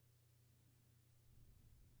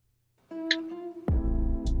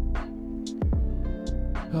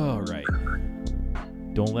All right.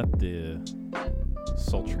 Don't let the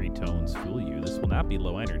sultry tones fool you. This will not be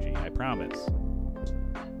low energy, I promise.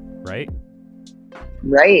 Right?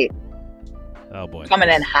 Right. Oh, boy. Coming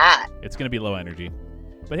in hot. It's going to be low energy.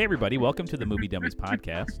 But hey, everybody, welcome to the Movie Dummies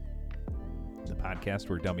Podcast, the podcast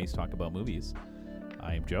where dummies talk about movies.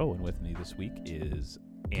 I am Joe, and with me this week is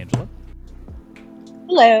Angela.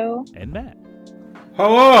 Hello. And Matt.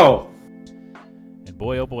 Hello. And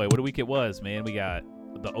boy, oh boy, what a week it was, man. We got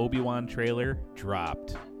the Obi-Wan trailer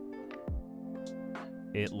dropped.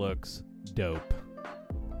 It looks dope.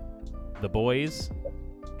 The Boys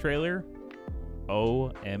trailer,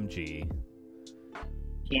 OMG.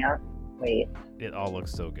 Can't wait. It all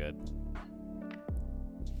looks so good.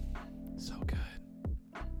 So good.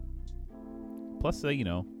 Plus,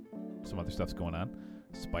 some other stuff's going on.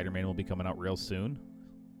 Spider-Man will be coming out real soon.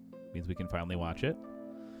 Means we can finally watch it.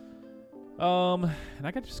 And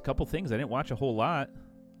I got just a couple things. I didn't watch a whole lot.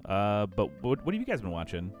 But what have you guys been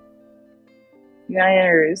watching? You want to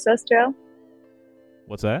introduce us, Joe?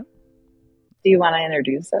 What's that? Do you want to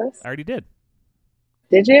introduce us? I already did.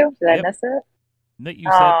 Did you? Did Yep. I miss it? No,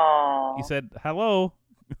 Oh. you said hello.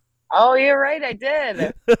 Oh, you're right. I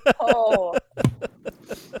did. Oh.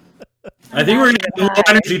 I think we're going to get low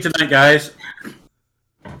energy tonight, guys.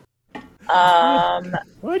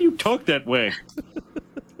 Why do you talk that way?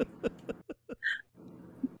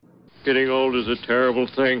 Getting old is a terrible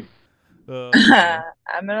thing.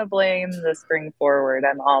 I'm going to blame the spring forward.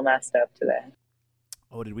 I'm all messed up today.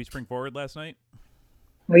 Oh, did we spring forward last night?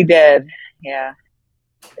 We did. Yeah.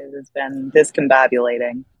 It has been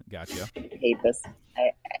discombobulating. Gotcha. I hate this.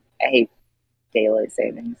 I hate daylight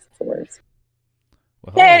savings. It's the worst.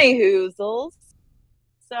 Well, Any hoozles.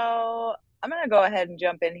 So I'm going to go ahead and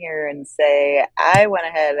jump in here and say I went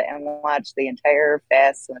ahead and watched the entire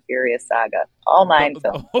Fast and the Furious saga. All 9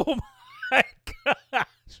 films. Oh my gosh.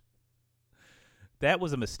 That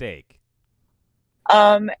was a mistake.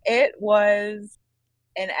 It was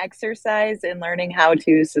an exercise in learning how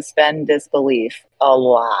to suspend disbelief a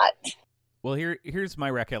lot. Well, here's my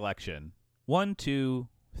recollection. 1, 2,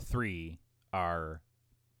 3 are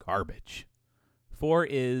garbage. 4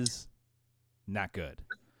 is not good.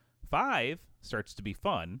 5 starts to be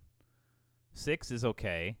fun. 6 is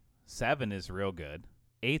okay. 7 is real good.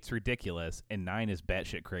 8's ridiculous. And 9 is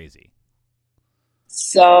batshit crazy.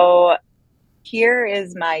 So here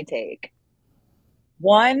is my take.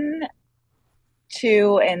 1,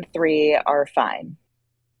 2, and 3 are fine.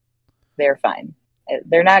 They're fine.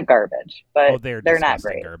 They're not garbage, but they're not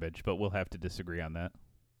great. Garbage, but we'll have to disagree on that.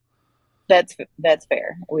 That's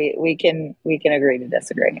fair. We can agree to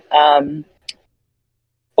disagree.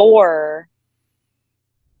 4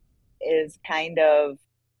 is kind of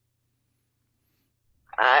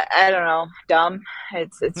I don't know, dumb.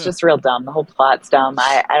 It's just real dumb. The whole plot's dumb.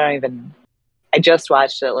 I just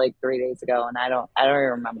watched it like 3 days ago and I don't even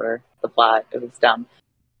remember the plot. It was dumb.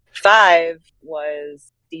 5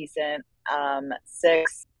 was decent.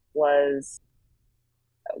 6 was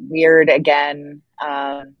weird again.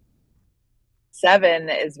 7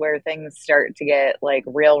 is where things start to get like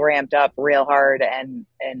real ramped up real hard and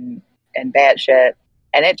batshit,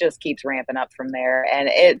 and it just keeps ramping up from there, and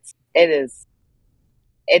it's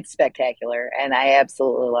spectacular, and I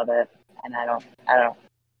absolutely love it. And I don't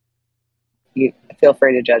you feel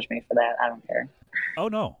free to judge me for that. I don't care. Oh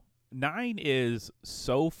no. 9 is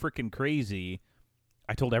so freaking crazy.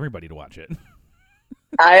 I told everybody to watch it.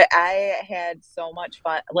 I had so much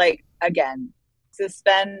fun. Like, again,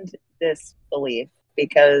 suspend disbelief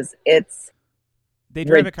because it's They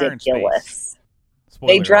drive ridiculous. a car in space.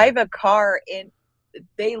 They drive a car in.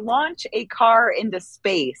 They launch a car into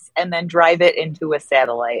space and then drive it into a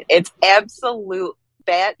satellite. It's absolute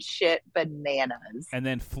batshit bananas. And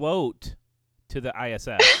then float to the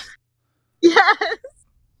ISS. Yes,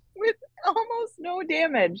 with almost no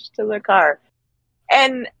damage to the car.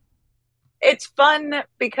 And it's fun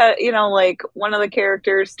because, like one of the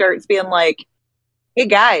characters starts being like, hey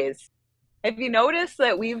guys, have you noticed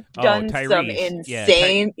that we've done Tyrese. some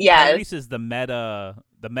insane... Yes. Tyrese is the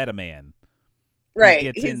meta man.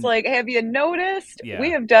 Right. He's like, have you noticed? Yeah.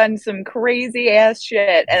 We have done some crazy ass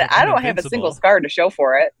shit. And I don't have a single scar to show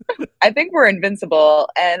for it. I think we're invincible.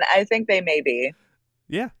 And I think they may be.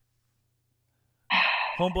 Yeah.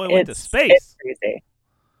 Homeboy went to space. It's crazy.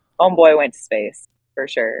 Homeboy went to space, for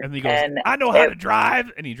sure. And he goes, I know how to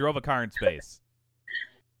drive. And he drove a car in space.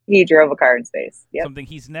 He drove a car in space. Yep. Something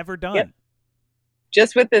he's never done. Yep.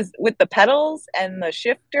 Just with the pedals and the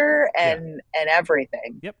shifter and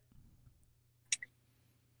everything. Yep.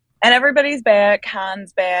 And everybody's back.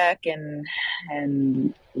 Han's back,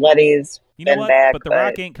 and Letty's You know been what? back, But The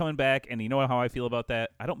Rock ain't coming back, and you know how I feel about that?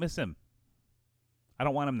 I don't miss him. I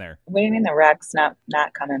don't want him there. What do you mean The Rock's not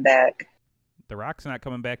coming back? The Rock's not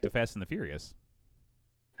coming back to Fast and the Furious.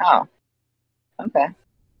 Oh, okay.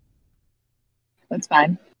 That's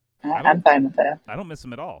fine. I'm fine with that. I don't miss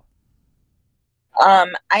him at all.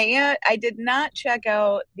 I did not check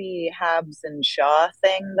out the Hobbs and Shaw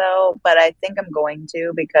thing though, but I think I'm going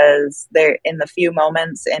to because they're in the few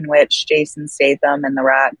moments in which Jason Statham and The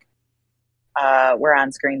Rock were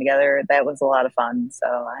on screen together. That was a lot of fun, so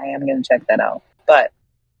I am going to check that out. But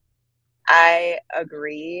I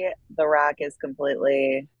agree, The Rock is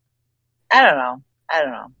completely. I don't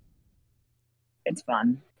know. It's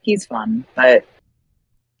fun. He's fun, but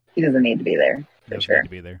he doesn't need to be there for sure. Need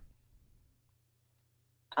to be there.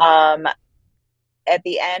 At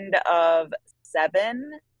the end of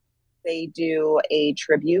 7, they do a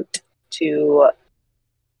tribute to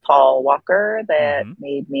Paul Walker that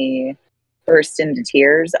made me burst into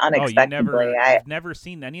tears unexpectedly. You've never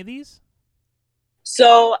seen any of these?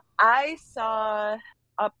 So I saw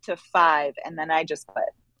up to 5, and then I just quit.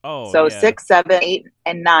 Oh, so yeah. 6, 7, 8,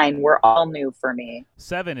 and 9 were all new for me.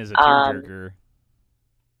 7 is a tearjerker.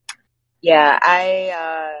 Yeah,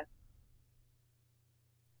 I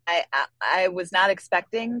was not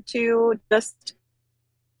expecting to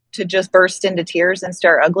just burst into tears and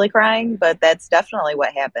start ugly crying, but that's definitely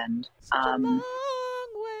what happened. Such a long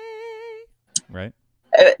way. Right.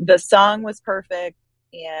 The song was perfect,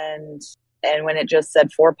 and when it just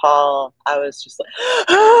said for Paul, I was just like,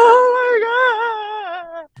 oh my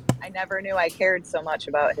god! I never knew I cared so much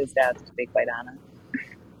about his death, to be quite honest.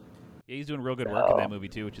 Yeah, he's doing real good work in that movie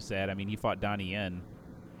too, which is sad. I mean, he fought Donnie Yen.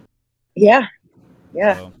 Yeah.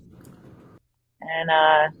 So, and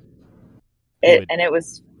it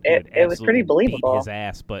was pretty believable. Beat his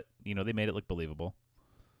ass, but they made it look believable.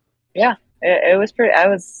 Yeah, it was pretty. I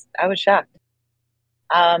was shocked.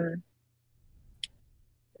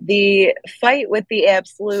 The fight with the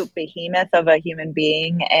absolute behemoth of a human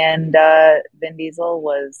being and Vin Diesel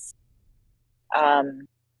was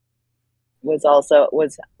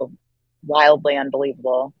wildly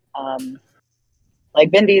unbelievable. Like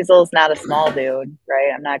Vin Diesel's not a small dude,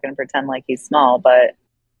 right? I'm not going to pretend like he's small, but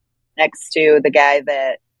next to the guy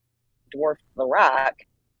that dwarfed The Rock,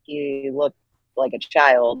 he looked like a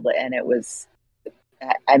child, and it was,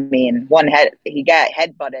 I mean, he got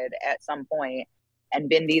headbutted at some point, and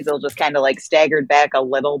Vin Diesel just kind of like staggered back a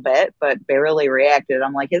little bit, but barely reacted.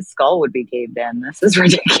 I'm like, his skull would be caved in. This is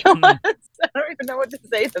ridiculous. I don't even know what to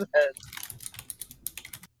say to this.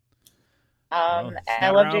 Well, I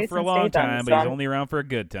love around Jason for a long Statham, time, but he's only around for a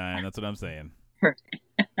good time. That's what I'm saying.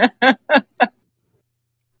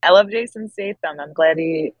 I love Jason Statham. I'm glad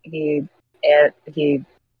he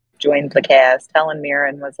joined the cast. Helen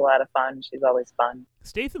Mirren was a lot of fun. She's always fun.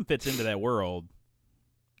 Statham fits into that world.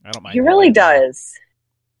 I don't mind. He really does.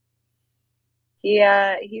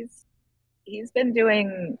 He's been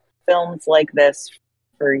doing films like this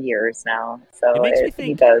for years now, so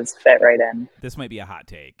he does fit right in. This might be a hot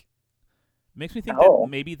take. Makes me think that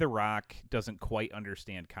maybe The Rock doesn't quite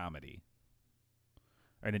understand comedy.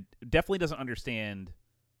 And it definitely doesn't understand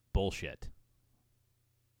bullshit.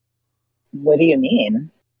 What do you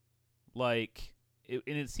mean? Like, and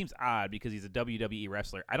it seems odd because he's a WWE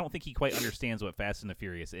wrestler. I don't think he quite understands what Fast and the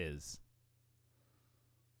Furious is.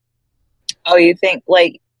 Oh, you think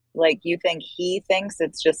you think he thinks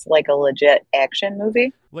it's just like a legit action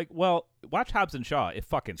movie? Like, well, watch Hobbs and Shaw. It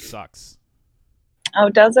fucking sucks. Oh,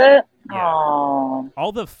 does it? Yeah. Oh.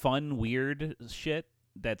 All the fun, weird shit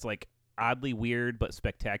that's like oddly weird but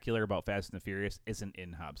spectacular about Fast and the Furious isn't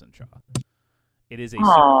in Hobbs and Shaw. It is it's a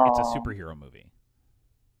superhero movie.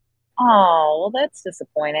 Oh, well, that's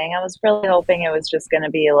disappointing. I was really hoping it was just going to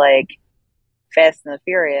be like Fast and the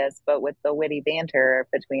Furious, but with the witty banter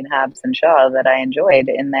between Hobbs and Shaw that I enjoyed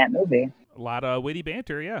in that movie. A lot of witty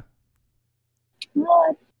banter, yeah.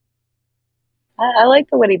 Well, I like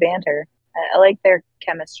the witty banter. I like their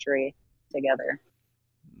chemistry together.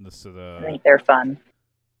 I think they're fun.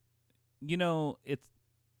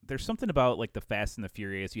 There's something about like the Fast and the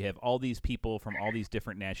Furious. You have all these people from all these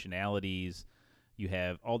different nationalities. You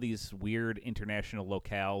have all these weird international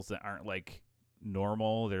locales that aren't like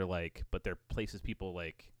normal. They're like, but they're places people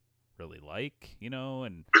like really like,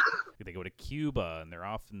 and they go to Cuba and they're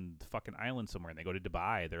off in the fucking island somewhere, and they go to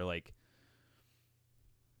Dubai. They're like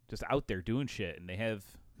just out there doing shit, and they have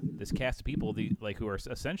this cast of people who are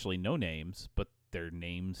essentially no names, but they're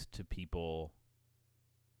names to people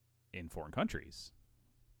in foreign countries.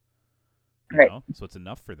 Right. So it's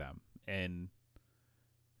enough for them. And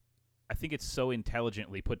I think it's so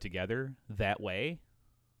intelligently put together that way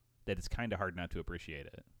that it's kind of hard not to appreciate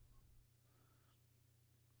it.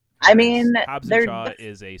 I mean, Hobbs and Shaw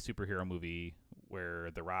is a superhero movie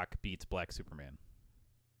where The Rock beats Black Superman.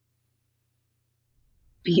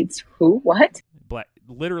 Beats who? What?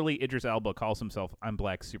 Literally, Idris Elba calls himself, "I'm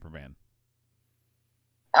Black Superman."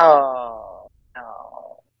 Oh,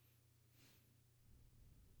 no.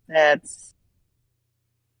 That's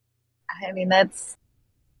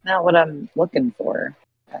not what I'm looking for.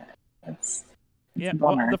 That's Yeah, a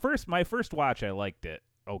bummer. well, my first watch, I liked it.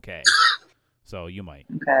 Okay, so you might.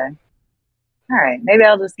 Okay. All right. Maybe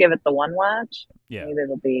I'll just give it the one watch. Yeah. Maybe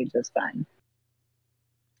it'll be just fine.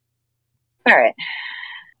 All right.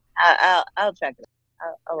 I'll check it.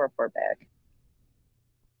 I'll report back.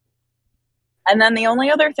 And then the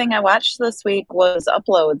only other thing I watched this week was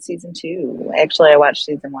Upload Season 2. Actually, I watched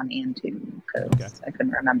Season 1 and 2 because I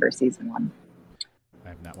couldn't remember Season 1. I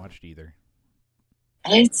have not watched either.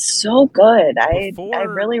 It's so good. I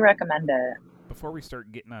really recommend it. Before we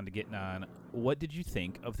start getting on, what did you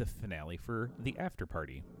think of the finale for The After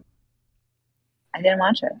Party? I didn't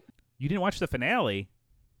watch it. You didn't watch the finale?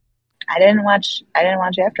 I didn't watch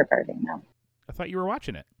After Party, no. I thought you were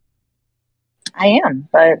watching it. I am,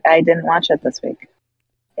 but I didn't watch it this week.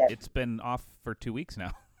 Yet. It's been off for 2 weeks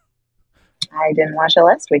now. I didn't watch it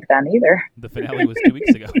last week then either. The finale was 2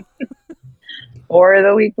 weeks ago. Or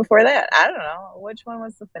the week before that. I don't know. Which one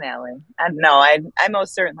was the finale? I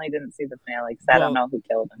most certainly didn't see the finale because I don't know who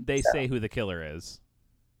killed him. They say who the killer is.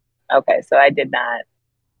 Okay, so I did not.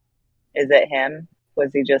 Is it him?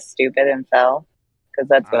 Was he just stupid and fell? Because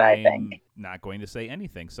that's what I think. I'm not going to say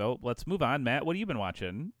anything. So let's move on. Matt, what have you been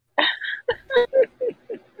watching?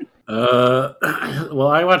 Well,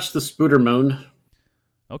 I watched the Spooder Moon.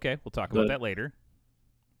 Okay, we'll talk about that later.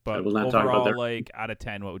 But I will not overall, talk about that. like, out of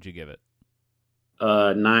 10, what would you give it?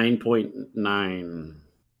 9.9.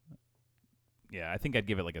 Yeah, I think I'd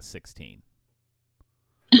give it like a 16.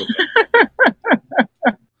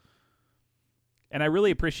 And I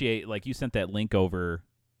really appreciate, like, you sent that link over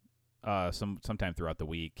sometime throughout the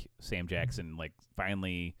week. Sam Jackson, like,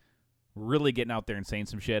 finally really getting out there and saying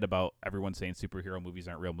some shit about everyone saying superhero movies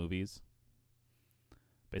aren't real movies.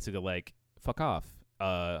 Basically, like, fuck off.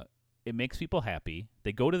 It makes people happy.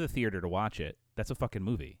 They go to the theater to watch it. That's a fucking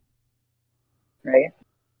movie. Right?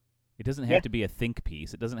 It doesn't have to be a think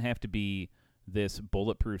piece. It doesn't have to be this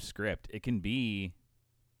bulletproof script. It can be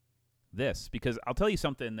this. Because I'll tell you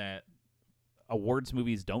something that awards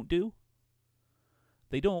movies don't do.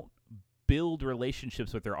 They don't build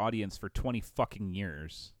relationships with their audience for 20 fucking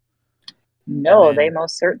years. No, they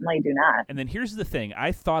most certainly do not. And then here's the thing.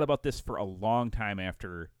 I thought about this for a long time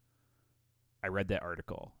after I read that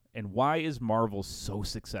article. And why is Marvel so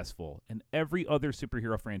successful and every other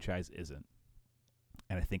superhero franchise isn't?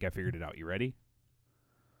 And I think I figured it out. You ready?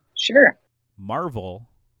 Sure. Marvel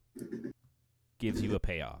gives you a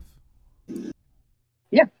payoff.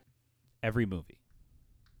 Yeah. Every movie.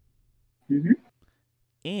 Mm-hmm.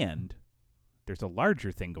 And there's a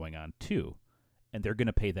larger thing going on, too. And they're going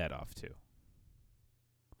to pay that off, too.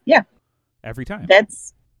 Yeah. Every time.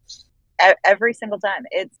 That's every single time.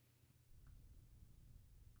 It's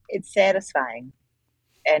satisfying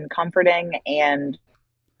and comforting and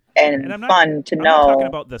fun to know. I'm not talking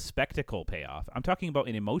about the spectacle payoff. I'm talking about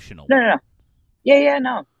an emotional one. No. Yeah,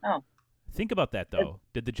 no. Think about that, though.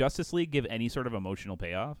 Did the Justice League give any sort of emotional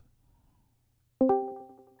payoff?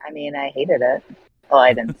 I mean, I hated it. Well,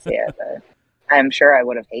 I didn't see it, but I'm sure I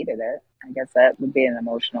would have hated it. I guess that would be an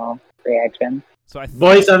emotional reaction. So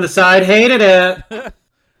Voice on the side hated it.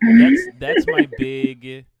 That's my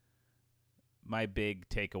big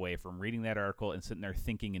takeaway from reading that article and sitting there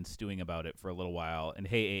thinking and stewing about it for a little while. And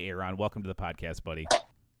hey, Aaron, welcome to the podcast, buddy.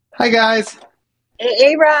 Hi, guys.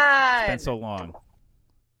 Hey, Ron! It's been so long.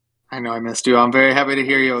 I know I missed you. I'm very happy to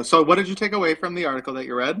hear you. So what did you take away from the article that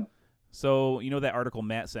you read? So, you know that article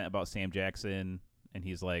Matt sent about Sam Jackson, and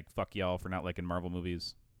he's like, fuck y'all for not liking Marvel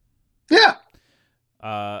movies? Yeah.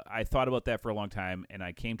 I thought about that for a long time, and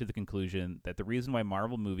I came to the conclusion that the reason why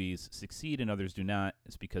Marvel movies succeed and others do not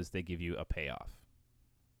is because they give you a payoff.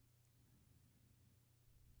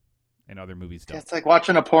 And other movies don't. It's like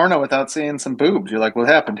watching a porno without seeing some boobs. You're like, what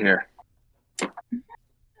happened here?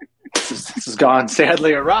 This has gone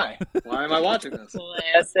sadly awry. Why am I watching this?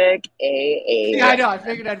 Classic AA. Yeah, I know. I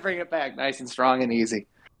figured I'd bring it back nice and strong and easy.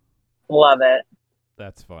 Love it.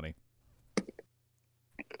 That's funny.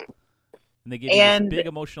 And they give you this big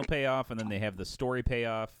emotional payoff, and then they have the story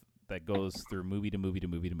payoff that goes through movie to movie to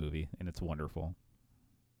movie to movie, and it's wonderful.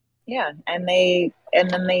 Yeah, and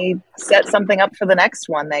then they set something up for the next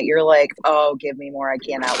one that you're like, oh, give me more. I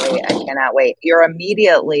cannot wait. You're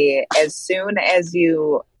immediately, as soon as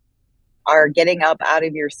you are getting up out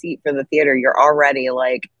of your seat for the theater, you're already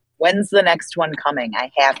like, when's the next one coming?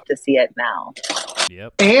 I have to see it now.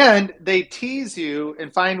 Yep. And they tease you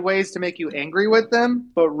and find ways to make you angry with them,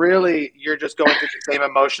 but really you're just going through the same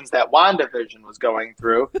emotions that WandaVision was going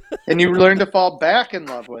through. And you learn to fall back in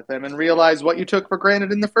love with them and realize what you took for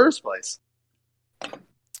granted in the first place.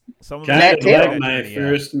 Some of Kind That of too. like my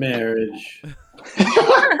first marriage.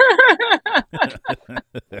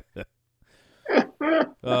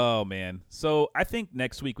 Oh man. So I think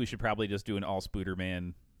next week we should probably just do an all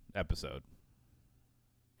Spooderman episode.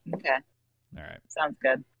 Okay. All right. Sounds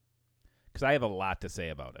good. Because I have a lot to say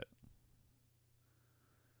about it.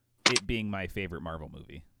 It being my favorite Marvel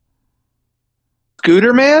movie.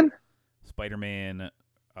 Scooter Man? Spider-Man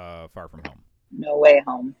Far From Home. No Way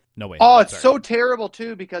Home. No way. Oh, it's Sorry. so terrible,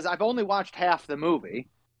 too, because I've only watched half the movie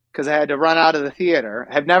because I had to run out of the theater.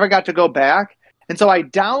 I've never got to go back. And so I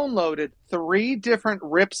downloaded 3 different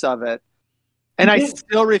rips of it, and I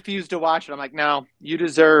still refuse to watch it. I'm like, no, you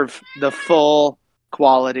deserve the full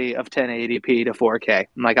quality of 1080p to 4K.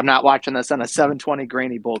 I'm like, I'm not watching this on a 720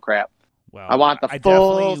 grainy bullcrap. Well, I want the I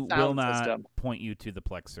full definitely will sound not system. point you to the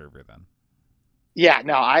Plex server then. Yeah,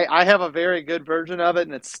 no, I have a very good version of it,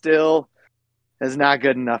 and it still is not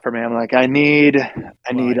good enough for me. I'm like, I need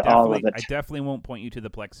all of it. I definitely won't point you to the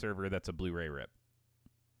Plex server that's a Blu-ray rip.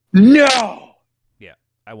 No!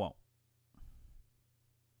 I won't.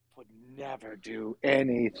 Would never do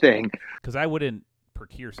anything. Because I wouldn't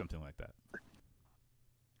procure something like that.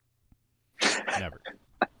 Never.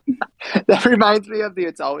 That reminds me of the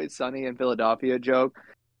It's Always Sunny in Philadelphia joke.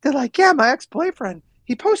 They're like, yeah, my ex-boyfriend,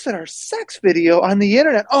 he posted our sex video on the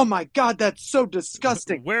internet. Oh my God, that's so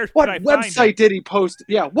disgusting. Where What could I find website it? did he post?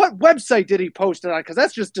 Yeah, what website did he post it on? Because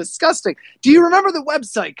that's just disgusting. Do you remember the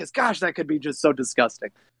website? Because gosh, that could be just so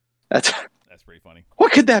disgusting. That's pretty funny.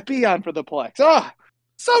 what could that be on for the Plex? Oh,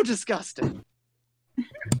 so disgusting.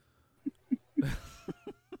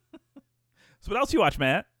 So what else you watch,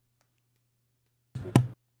 Matt?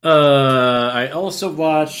 I also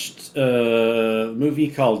watched a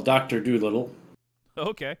movie called Dr. Dolittle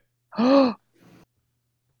Okay.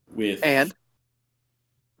 with And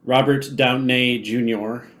Robert Downey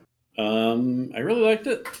Jr. I really liked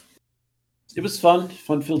it. It was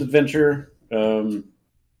fun-filled adventure.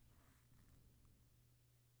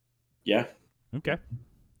 Yeah. Okay.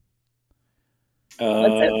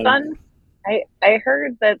 Was it fun? I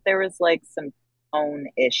heard that there was like some tone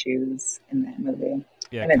issues in that movie.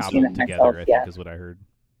 Yeah, haven't seen cobbled it together, myself I think yet. is what I heard.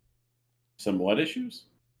 Some what issues?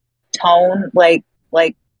 Tone, like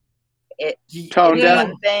it Tone it's deaf.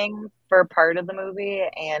 one thing for part of the movie,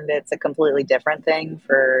 and it's a completely different thing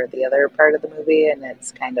for the other part of the movie, and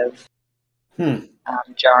it's kind of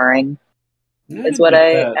jarring. Is what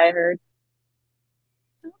I heard.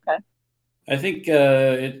 Okay. I think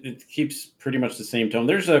it keeps pretty much the same tone.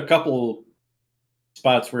 There's a couple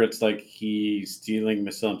spots where it's like he's dealing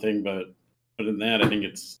with something, but other than that, I think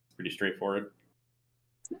it's pretty straightforward.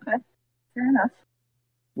 Okay. Fair enough.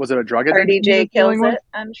 was it a drug addiction? he RDJ was kills dealing with? it,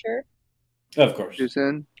 I'm sure. Of course. Too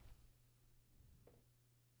soon?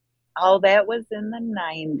 Oh, that was in the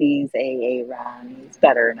 90s, AA Ron. He's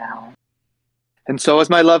better now. And so is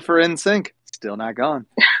my love for NSYNC. Still not gone.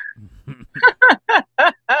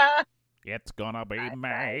 It's gonna be Bye,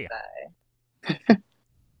 May. bye, bye.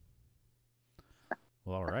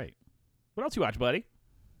 Well, all right. What else you watch, buddy?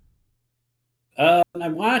 I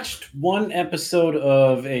watched one episode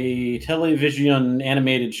of a television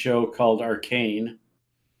animated show called Arcane.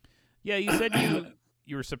 Yeah, you said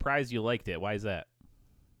you were surprised you liked it. Why is that?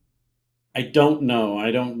 I don't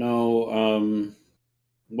know.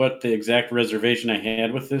 What the exact reservation I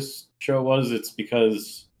had with this show was. It's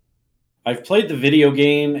because I've played the video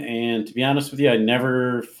game, and to be honest with you, I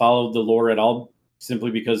never followed the lore at all, simply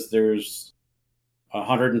because there's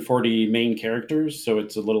 140 main characters, so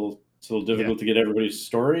it's a little difficult to get everybody's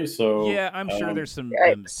story. So Yeah, I'm sure there's some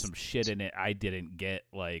Yikes. shit in it I didn't get.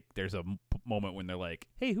 Like, there's a moment when they're like,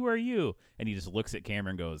 "Hey, who are you?" And he just looks at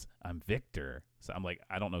camera and goes, "I'm Victor." So I'm like,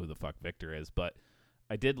 I don't know who the fuck Victor is, but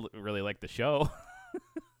I did really like the show.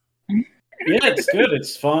 yeah, it's good.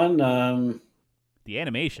 It's fun. The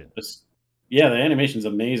animation. The animation's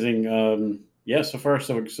amazing. Yeah, so far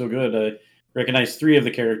so good. I recognize 3 of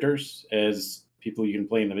the characters as people you can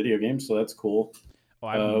play in the video game, so that's cool. Oh,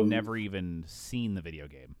 I've never even seen the video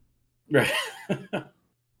game. Right. I have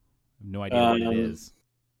no idea what it is.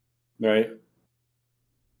 Right.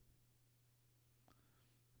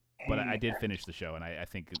 But I did finish the show, and I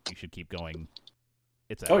think you should keep going.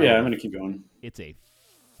 It's I'm going to keep going. It's a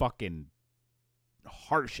fucking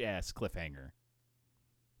harsh ass cliffhanger.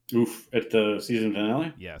 Oof, at the season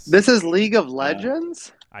finale? Yes. This is League of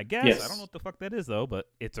Legends? I guess. Yes. I don't know what the fuck that is, though, but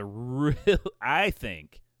it's a real... I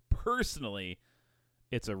think, personally,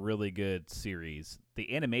 it's a really good series.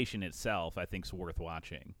 The animation itself, I think, is worth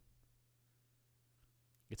watching.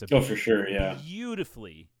 It's a Oh, for sure, yeah.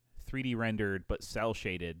 beautifully 3D rendered, but cell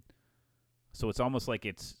shaded. So it's almost like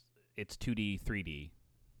it's 2D, 3D.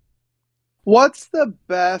 What's the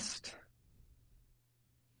best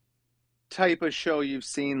type of show you've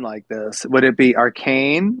seen like this? Would it be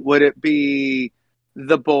Arcane? Would it be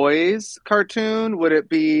The Boys cartoon?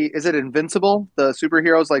 Is it Invincible? The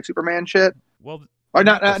superheroes like Superman shit? Well, Or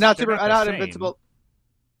not they're not the super not same. Invincible.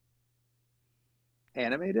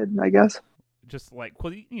 Animated, I guess. Just like,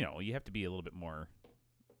 well, you have to be a little bit more.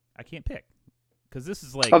 I can't pick because this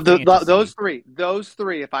is like Of fantasy. those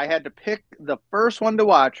three, if I had to pick the first one to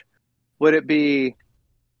watch, would it be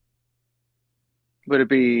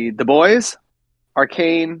The Boys,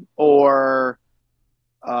 Arcane, or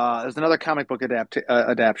there's another comic book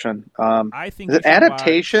adaptation. I think Is it you should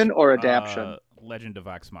adaptation watch, or adaptation? Legend of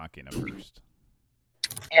Vox Machina first.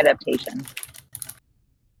 Adaptation.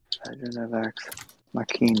 Legend of Vox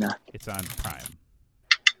Machina. It's on Prime.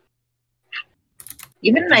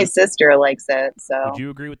 Even my sister likes it. So Would you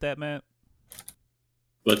agree with that, Matt?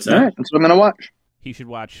 What's All that? right, that's what I'm gonna watch. He should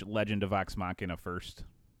watch Legend of Vox Machina first.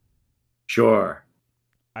 Sure.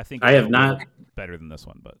 I think I it's have a little not- better than this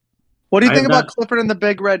one, but What do you I think have about not- Clifford and the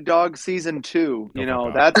Big Red Dog season 2? Go You fuck know,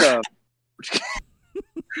 off. that's a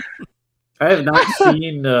I have not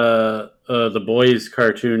seen the Boys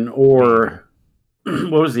cartoon or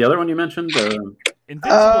what was the other one you mentioned?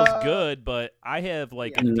 Invincible's good, but I have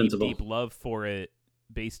like a deep, Invincible. deep love for it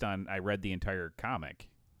based on I read the entire comic.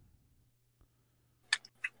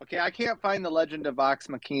 Okay, I can't find the Legend of Vox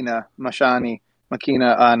Machina on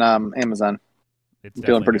Amazon. It's I'm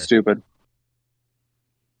feeling definitely pretty there. stupid.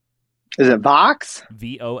 Is it Vox?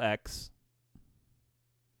 VOX.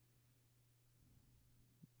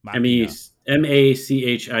 Machina.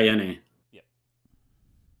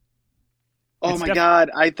 Oh It's my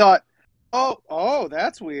god! I thought. Oh,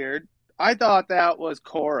 that's weird. I thought that was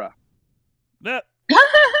Korra. Ah,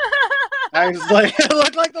 I was like, it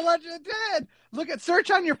looked like the Legend did.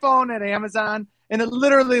 Search on your phone at Amazon, and it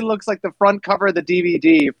literally looks like the front cover of the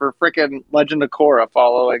DVD for frickin' Legend of Korra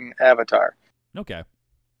following Avatar. okay.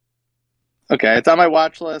 Okay, it's on my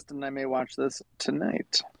watch list, and I may watch this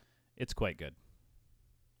tonight. It's quite good.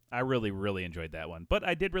 I really, really enjoyed that one. But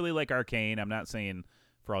I did really like Arcane. I'm not saying,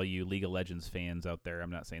 for all you League of Legends fans out there,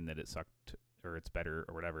 I'm not saying that it sucked or it's better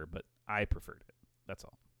or whatever, but I preferred it. That's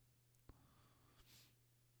all.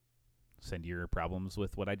 Send your problems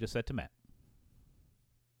with what I just said to Matt.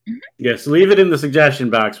 Yes, leave it in the suggestion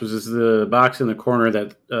box, which is the box in the corner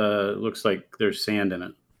that looks like there's sand in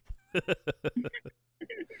it.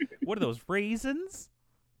 What are those, raisins?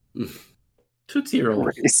 Tootsie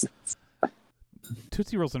Rolls.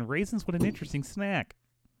 Tootsie Rolls and raisins? What an interesting snack.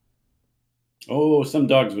 Oh, some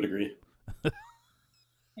dogs would agree.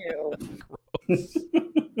 Ew.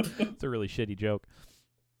 It's a really shitty joke.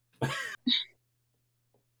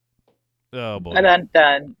 Oh, boy. Dun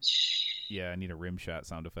dun. Yeah, I need a rim shot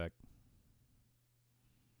sound effect.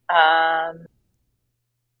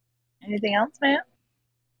 Anything else, man?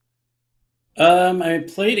 I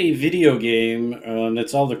played a video game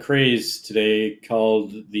that's all the craze today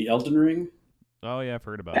called The Elden Ring. Oh, yeah, I've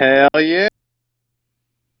heard about it. Hell yeah!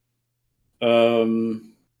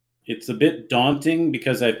 It's a bit daunting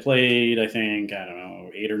because I played, I think,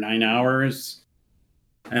 8 or 9 hours,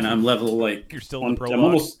 and I'm level like You're still in the I'm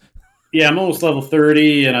prologue? I'm almost level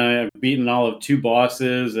 30, and I've beaten all of 2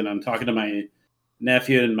 bosses, and I'm talking to my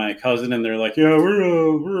nephew and my cousin, and they're like, "Yeah,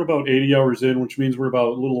 we're about 80 hours in, which means we're about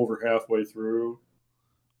a little over halfway through."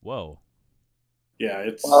 Whoa. Yeah,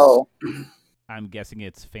 it's Whoa. I'm guessing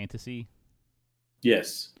it's fantasy.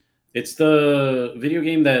 yes, it's the video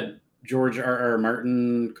game that George R.R.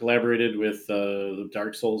 Martin collaborated with the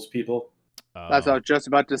Dark Souls people. That's what I was just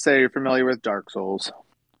about to say. You're familiar with Dark Souls?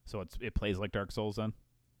 So it plays like Dark Souls then?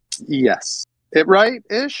 Yes. It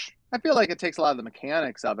right-ish? I feel like it takes a lot of the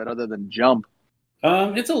mechanics of it, other than jump.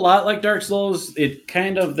 It's a lot like Dark Souls.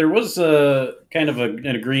 There was a kind of an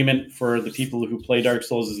agreement for the people who play Dark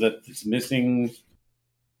Souls is that it's missing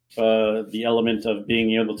the element of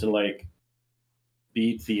being able to like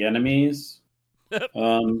beat the enemies. So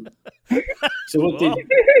what Well, they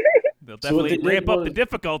they'll So what definitely they did ramp up the was-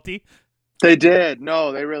 difficulty. They did.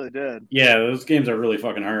 No, they really did. yeah, those games are really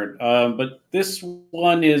fucking hard. But this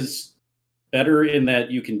one is better in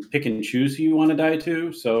that you can pick and choose who you want to die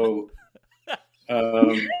to. So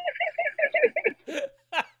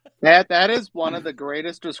That is one of the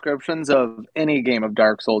greatest descriptions of any game of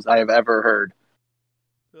Dark Souls I have ever heard.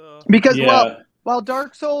 Because Yeah. while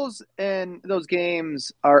Dark Souls and those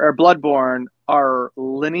games are Bloodborne are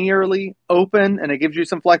linearly open and it gives you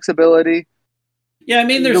some flexibility. Yeah, I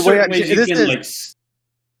mean, there's The way certain ways you this can is- like.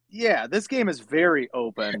 Yeah, this game is very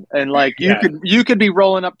open, and like Yeah. you could be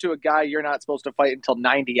rolling up to a guy you're not supposed to fight until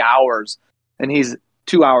 90 hours, and he's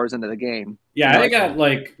 2 hours into the game. Yeah, You know, I got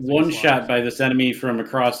like one it's shot long. by this enemy from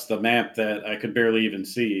across the map that I could barely even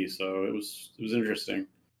see. So it was interesting.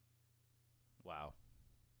 Wow.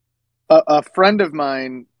 A friend of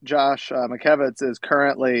mine, Josh McKevitz, is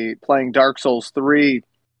currently playing Dark Souls 3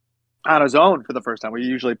 on his own for the first time. We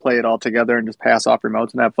usually play it all together and just pass off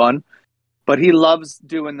remotes and have fun. But he loves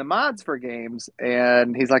doing the mods for games,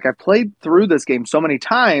 and he's like, I've played through this game so many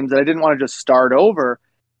times that I didn't want to just start over.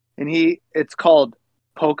 And it's called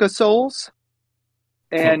Poke Souls,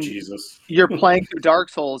 and oh, Jesus. you're playing through Dark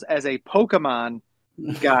Souls as a Pokemon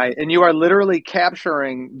guy, and you are literally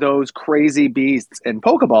capturing those crazy beasts in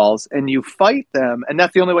Pokeballs, and you fight them, and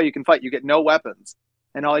that's the only way you can fight. You get no weapons,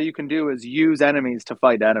 and all you can do is use enemies to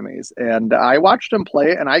fight enemies. And I watched him play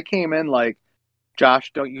it, and I came in like,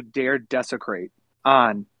 Josh, don't you dare desecrate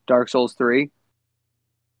on Dark Souls 3.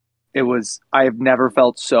 I have never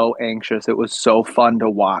felt so anxious. It was so fun to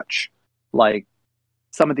watch. Like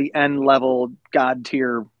some of the end level god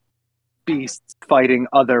tier beasts fighting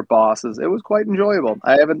other bosses. It was quite enjoyable.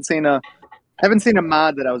 I haven't seen a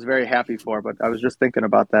mod that I was very happy for, but I was just thinking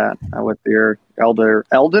about that with your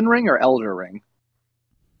Elden Ring or Elder Ring?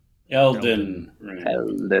 Elden Ring.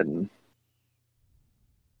 Elden.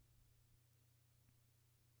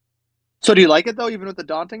 So do you like it though, even with the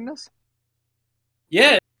dauntingness?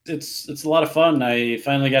 Yeah, it's a lot of fun. I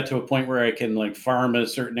finally got to a point where I can like farm a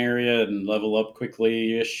certain area and level up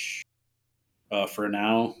quickly ish. For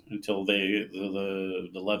now, until the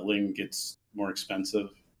leveling gets more expensive,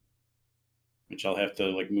 which I'll have to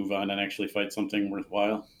like move on and actually fight something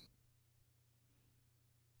worthwhile.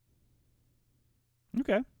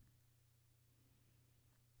 Okay.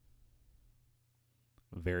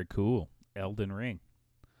 Very cool. Elden Ring.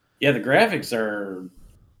 Yeah, the graphics are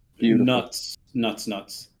Beautiful. nuts.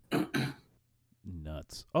 Nuts.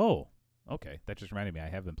 Oh, okay. That just reminded me. I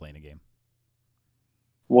have been playing a game.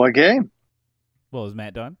 What game? Well, is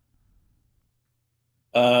Matt done?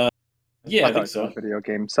 Yeah, I thought think so. it was a video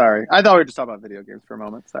game. Sorry, I thought we were just talking about video games for a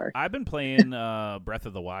moment. Sorry. I've been playing Breath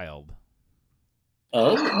of the Wild.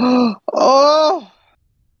 Oh, Oh,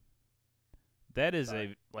 That is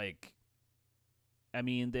I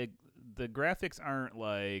mean, the graphics aren't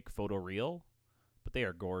like photoreal, but they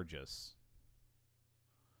are gorgeous.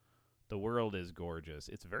 The world is gorgeous.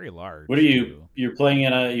 It's very large. what are you? too. You're playing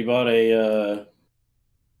it? You bought a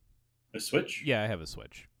Switch? Yeah, I have a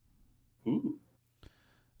Switch. Ooh.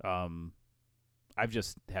 I've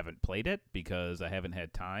just haven't played it because I haven't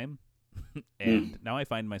had time, and now I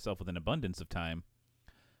find myself with an abundance of time.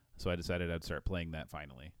 So I decided I'd start playing that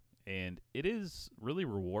finally, and it is really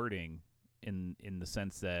rewarding in the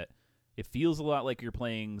sense that it feels a lot like you're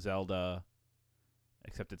playing Zelda,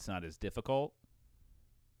 except it's not as difficult.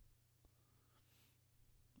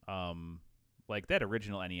 Like that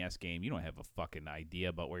original NES game, you don't have a fucking idea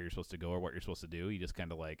about where you're supposed to go or what you're supposed to do. You just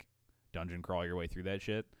kind of like dungeon crawl your way through that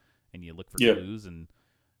shit, and you look for clues. And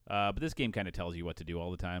but this game kind of tells you what to do all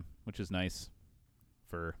the time, which is nice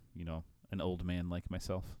for an old man like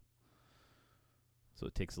myself. So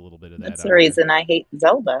it takes a little bit of that. That's out the of you. reason I hate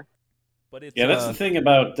Zelda. But it's Yeah, that's the thing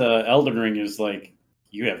about Elden Ring is like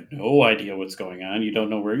you have no idea what's going on. You don't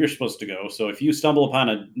know where you're supposed to go. So if you stumble upon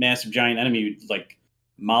a massive giant enemy like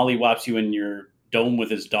mollywops you in your dome with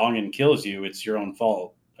his dong and kills you, it's your own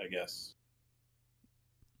fault, I guess.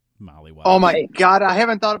 Mollywop. oh my Right. God! I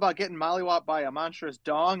haven't thought about getting mollywopped by a monstrous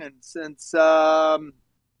dong, and since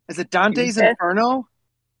is it Dante's Okay. Inferno?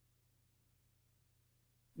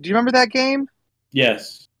 Do you remember that game?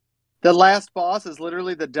 Yes. The last boss is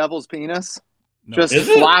literally the devil's penis, No, just Is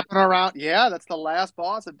it? flopping around. Yeah, that's the last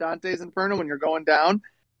boss of Dante's Inferno when you're going down.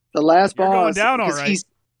 The last You're boss. going down all 'cause right.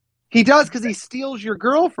 He does because he steals your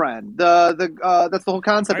girlfriend. That's the whole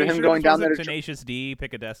concept Are of you him sure going this down wasn't there. To Tenacious D,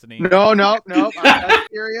 Pick a Destiny. No. I'm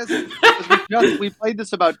serious. We played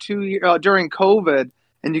this about 2 years during COVID,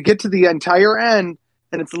 and you get to the entire end,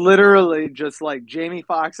 and it's literally just like Jamie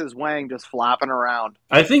Foxx's Wang just flopping around.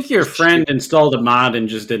 I think your friend installed a mod and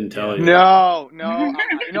just didn't tell you. No. You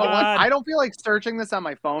know what? Mod. I don't feel like searching this on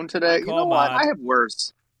my phone today. You Call know what? mod. I have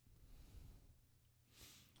worse.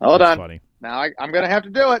 Hold That's on. funny. Now I'm gonna have to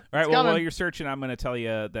do it. All right, It's well, coming. while you're searching, I'm going to tell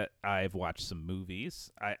you that I've watched some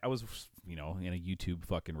movies. I was, in a YouTube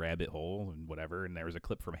fucking rabbit hole and whatever, and there was a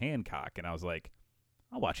clip from Hancock, and I was like,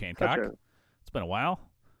 I'll watch Hancock. Such a- It's been a while.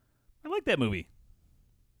 I like that movie.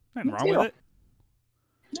 Nothing Me wrong too. with it.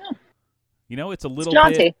 Yeah. You know, it's a It's little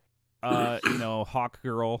jaunty. bit, Hawk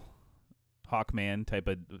Girl, Hawkman type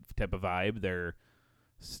of vibe. They're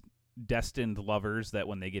destined lovers that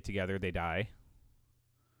when they get together, they die.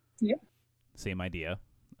 Yeah. Same idea.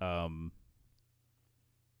 But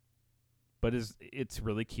it's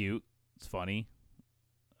really cute. It's funny.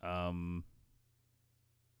 Well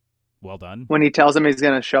done. When he tells him he's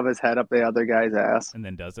going to shove his head up the other guy's ass. And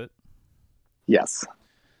then does it. Yes.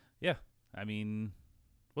 Yeah. I mean,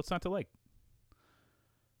 what's not to like?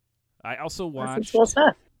 I also That's watched, Will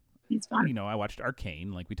Smith. He's fun. I watched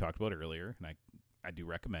Arcane, like we talked about earlier, and I do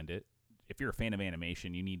recommend it. If you're a fan of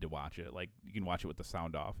animation, you need to watch it. Like, you can watch it with the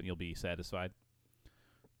sound off, and you'll be satisfied.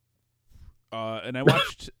 And I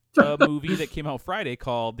watched a movie that came out Friday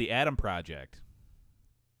called The Adam Project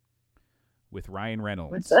with Ryan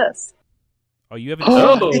Reynolds. What's this? Oh, you haven't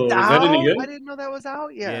Oh, seen it? is that any good? I didn't know that was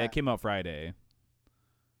out yet. Yeah, it came out Friday.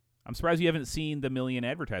 I'm surprised you haven't seen the million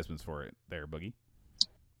advertisements for it there, Boogie.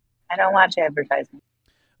 I don't watch advertisements.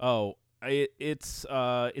 Oh, it's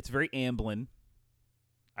very Amblin.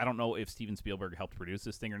 I don't know if Steven Spielberg helped produce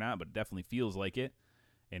this thing or not, but it definitely feels like it.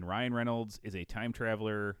 And Ryan Reynolds is a time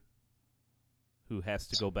traveler who has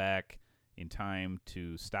to go back in time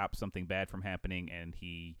to stop something bad from happening, and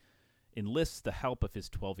he enlists the help of his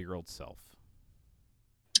 12-year-old self.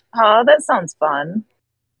 Oh, that sounds fun.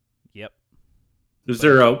 Yep. Is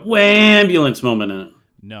there a ambulance moment in it?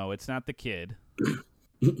 No, it's not the kid.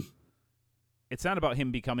 It's not about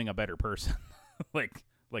him becoming a better person like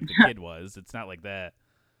the kid was. It's not like that.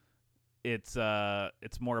 It's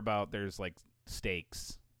more about there's like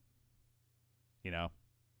stakes.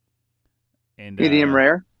 And Medium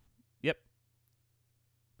rare. Yep.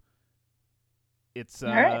 It's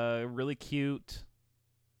All right. really cute.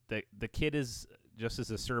 The kid is just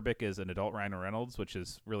as acerbic as an adult Ryan Reynolds, which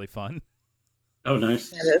is really fun. Oh,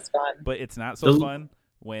 nice. It is fun. But it's not so fun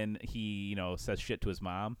when he, says shit to his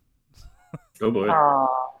mom. Oh boy. Aw.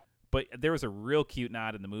 But there was a real cute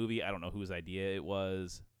nod in the movie. I don't know whose idea it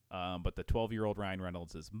was. But the 12-year-old Ryan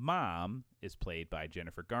Reynolds' mom is played by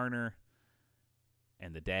Jennifer Garner,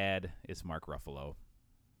 and the dad is Mark Ruffalo.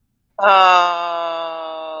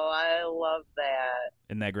 Oh, I love that.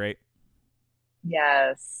 Isn't that great?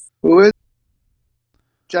 Yes. Who is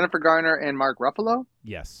Jennifer Garner and Mark Ruffalo?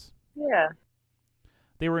 Yes. Yeah.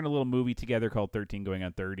 They were in a little movie together called 13 Going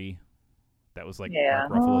on 30. That was like Yeah.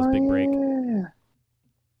 Mark Ruffalo's big break. Yeah.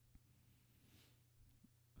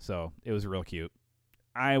 So it was real cute.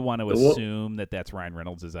 I want to Cool. assume that that's Ryan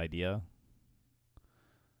Reynolds' idea,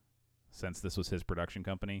 since this was his production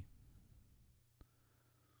company.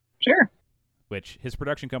 Sure. Which his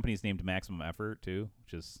production company is named Maximum Effort too,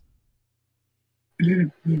 which is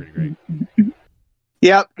pretty great.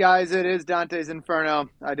 Yep, guys, it is Dante's Inferno.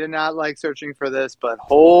 I did not like searching for this, but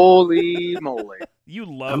holy moly. You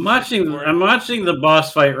love. I'm watching the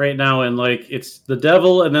boss fight right now, and like it's the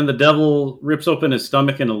devil, and then the devil rips open his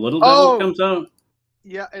stomach, and a little devil comes out.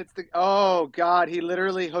 Yeah, it's the oh god, he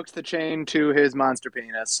literally hooks the chain to his monster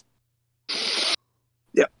penis.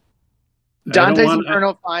 Yep. Dante's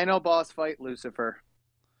Inferno final boss fight, Lucifer.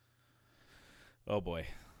 Oh boy.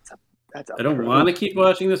 That's I don't want to keep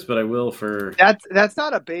watching this, but I will for. That's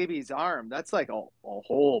not a baby's arm. That's like a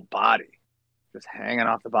whole body, just hanging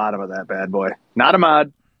off the bottom of that bad boy. Not a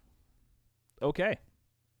mod. Okay.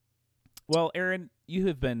 Well, Aaron, you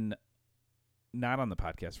have been not on the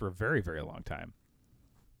podcast for a very, very long time.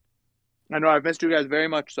 I know I've missed you guys very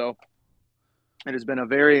much. So it has been a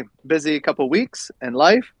very busy couple weeks in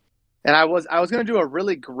life, and I was going to do a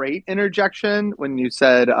really great interjection when you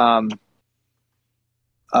said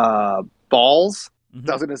balls. Mhm.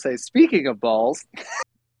 I was going to say, speaking of balls,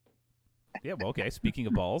 Yeah, well, okay. Speaking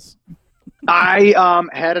of balls. I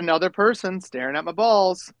had another person staring at my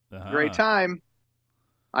balls. Uh-huh. Great time.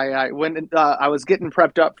 I went. I was getting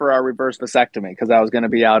prepped up for our reverse vasectomy because I was going to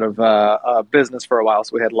be out of business for a while.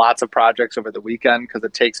 So we had lots of projects over the weekend because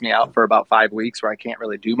it takes me out for about 5 weeks where I can't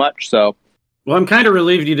really do much. So, Well, I'm kind of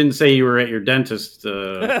relieved you didn't say you were at your dentist.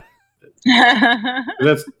 That's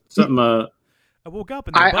something. I woke up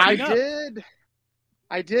and they're I buttoning up. did.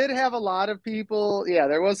 I did have a lot of people. Yeah,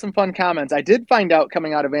 there was some fun comments. I did find out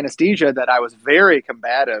coming out of anesthesia that I was very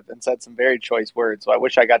combative and said some very choice words. So I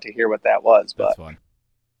wish I got to hear what that was, That's but fun.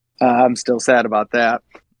 I'm still sad about that.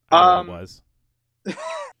 I know it was.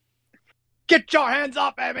 Get your hands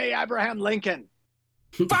off at me, Abraham Lincoln.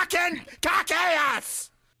 Fucking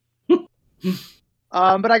cock-ass!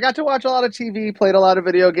 But I got to watch a lot of TV, played a lot of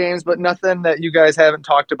video games, but nothing that you guys haven't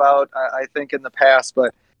talked about, I think, in the past.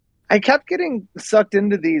 But I kept getting sucked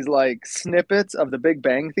into these like snippets of the Big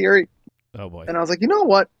Bang Theory, Oh boy. and I was like, you know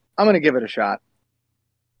what? I'm going to give it a shot.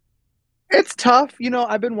 It's tough,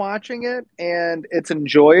 I've been watching it, and it's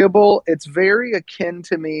enjoyable. It's very akin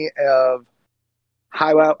to me of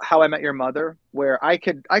How I Met Your Mother, where I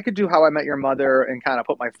could do How I Met Your Mother and kind of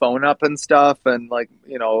put my phone up and stuff, and like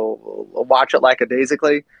watch it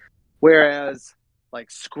lackadaisically. Whereas like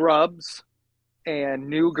Scrubs and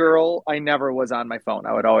New Girl, I never was on my phone.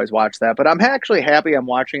 I would always watch that. But I'm actually happy I'm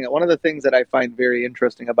watching it. One of the things that I find very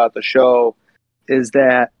interesting about the show is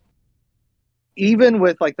that even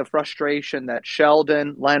with like the frustration that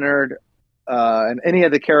Sheldon, Leonard, and any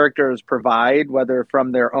of the characters provide, whether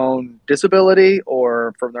from their own disability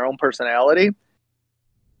or from their own personality,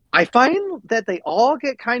 I find that they all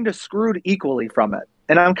get kind of screwed equally from it.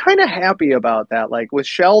 And I'm kind of happy about that. Like with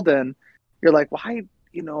Sheldon, you're like, why?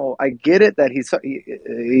 I get it that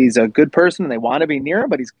he's a good person and they want to be near him,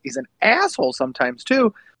 but he's an asshole sometimes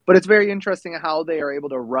too. But it's very interesting how they are able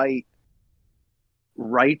to write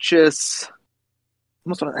righteous,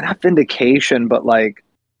 almost not vindication, but like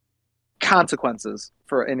consequences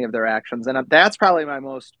for any of their actions. And that's probably my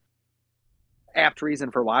most apt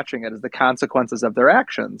reason for watching it, is the consequences of their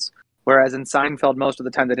actions. Whereas in Seinfeld, most of the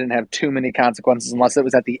time they didn't have too many consequences unless it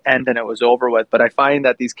was at the end and it was over with. But I find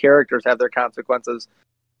that these characters have their consequences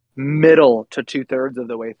middle to 2/3 of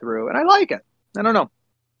the way through. And I like it. I don't know.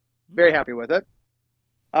 Very happy with it.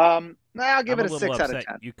 I'll give it a 6 out of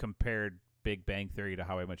 10. You compared Big Bang Theory to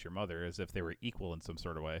How I Met Your Mother as if they were equal in some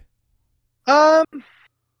sort of way.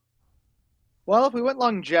 Well, if we went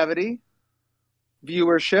longevity,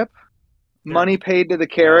 viewership, money paid to the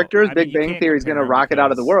characters, Big Bang Theory is going to rock it out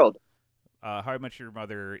of the world. How I Met Your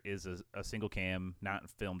Mother is a single cam, not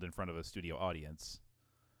filmed in front of a studio audience.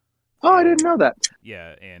 Oh, I didn't know that.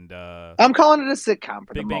 Yeah, and I'm calling it a sitcom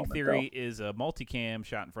for Big the Bang moment, Theory is a multicam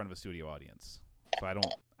shot in front of a studio audience. So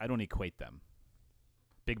I don't equate them.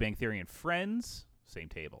 Big Bang Theory and Friends, same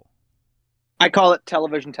table. I call it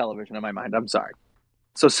television in my mind. I'm sorry.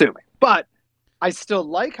 So sue me. But I still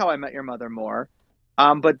like How I Met Your Mother more.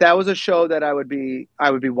 But that was a show that I would be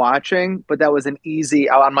watching, but that was an easy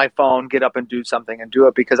on my phone, get up and do something and do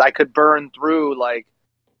it, because I could burn through like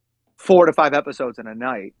 4 to 5 episodes in a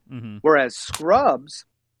night. Mm-hmm. Whereas Scrubs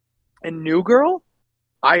and New Girl,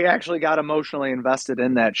 I actually got emotionally invested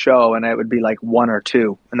in that show, and it would be like 1 or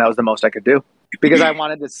 2, and that was the most I could do because I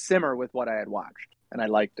wanted to simmer with what I had watched, and I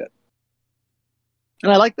liked it.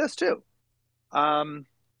 And I like this too.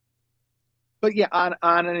 But yeah, on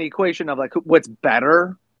an equation of like what's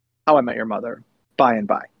better, How I Met Your Mother, by and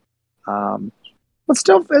by. But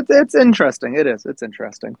still, it's interesting. It's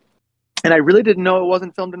interesting. And I really didn't know it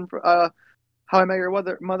wasn't filmed in How I Met Your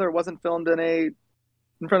Mother wasn't filmed in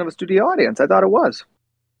front of a studio audience. I thought it was.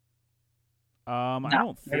 I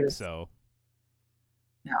don't think so.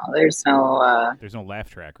 No, there's no. There's no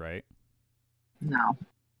laugh track, right? No.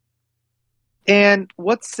 And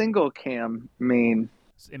what's single cam mean?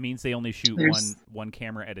 It means they only shoot one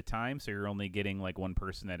camera at a time, so you're only getting like one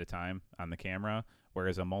person at a time on the camera.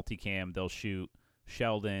 Whereas a multicam, they'll shoot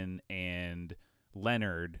Sheldon and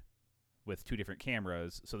Leonard with 2 different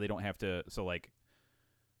cameras, so they don't have to. So like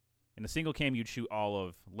in a single cam, you'd shoot all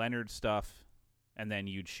of Leonard's stuff, and then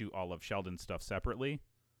you'd shoot all of Sheldon's stuff separately.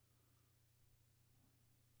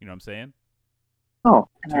 You know what I'm saying? Oh,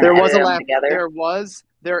 there was a laugh. Together.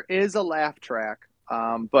 There is a laugh track.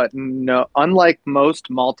 But no, unlike most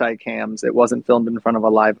multicams, it wasn't filmed in front of a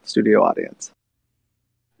live studio audience.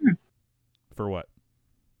 For what?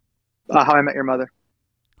 How I Met Your Mother.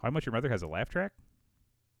 How Much Your Mother has a laugh track?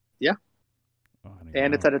 Yeah. Oh,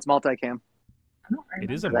 and it's at its multicam. It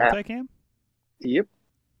is a multicam? Yep.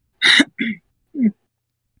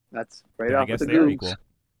 That's right then off I guess the they're Googs. equal.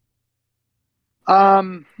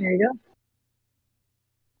 There you go.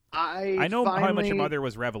 I know How I Met Your Mother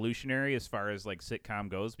was revolutionary as far as like sitcom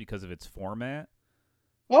goes because of its format.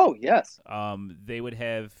 Oh, yes. They would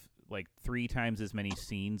have like 3 times as many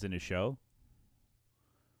scenes in a show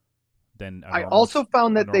than I also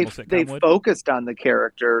found that they would. focused on the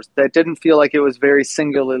characters. That didn't feel like it was very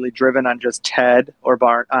singularly driven on just Ted or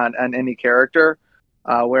Bart on any character.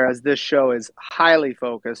 Whereas this show is highly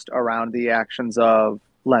focused around the actions of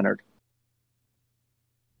Leonard.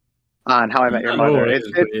 On How I Met Your Mother.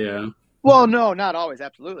 Yeah. Well, no, not always.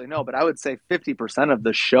 Absolutely no. But I would say 50% of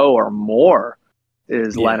the show or more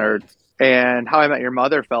is Leonard. And How I Met Your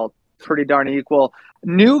Mother felt pretty darn equal.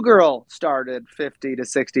 New Girl started 50 to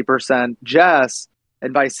 60%. Jess,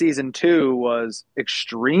 and by season 2, was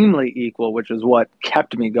extremely equal, which is what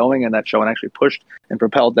kept me going in that show and actually pushed and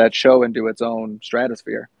propelled that show into its own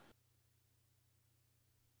stratosphere.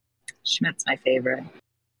 Schmidt's my favorite.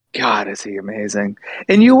 God, is he amazing.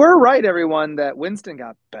 And you were right, everyone, that Winston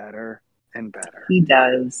got better and better. He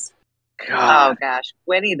does. Oh God. gosh,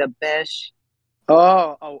 Winnie the Bish.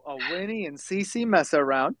 Oh, Winnie and Cece mess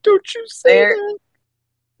around. Don't you say There- that?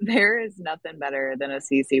 There is nothing better than a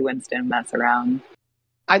CC Winston mess around.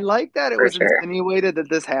 I like that it For was sure. insinuated that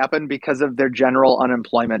this happened because of their general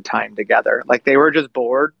unemployment time together. Like they were just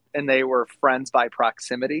bored and they were friends by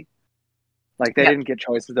proximity. Like they Yep. didn't get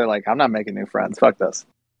choices. They're like, I'm not making new friends. Fuck this.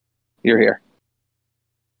 You're here.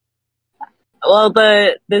 Well,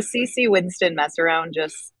 the CC Winston mess around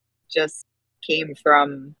just came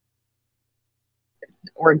from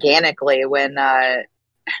organically when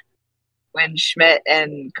Schmidt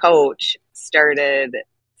and Coach started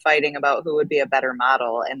fighting about who would be a better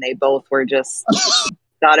model, and they both were just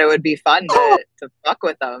thought it would be fun to fuck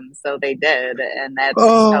with them, so they did, and that's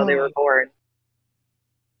how they were born.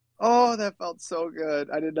 Oh, that felt so good.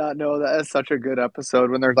 I did not know that. That's such a good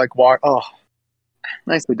episode when they're like, walk. Oh,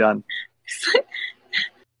 nicely done.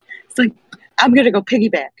 It's like, I'm gonna go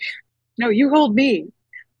piggyback. No, you hold me.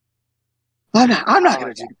 I'm not Oh,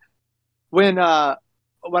 gonna do. When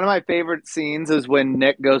one of my favorite scenes is when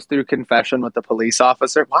Nick goes through confession with the police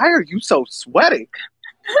officer. Why are you so sweaty?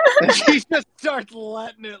 And he just starts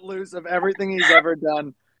letting it loose of everything he's ever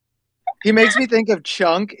done. He makes me think of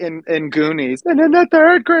Chunk in Goonies. And in the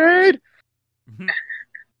third grade.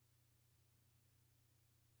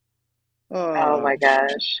 Oh my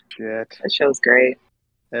gosh, Shit. that show's great.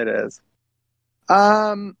 It is.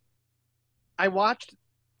 I watched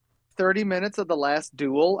 30 minutes of The Last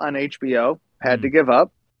Duel on HBO. Had to give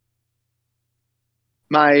up.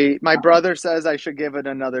 My brother says I should give it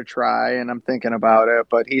another try, and I'm thinking about it.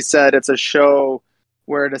 But he said it's a show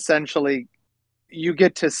where it essentially you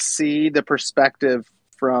get to see the perspective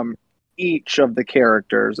from each of the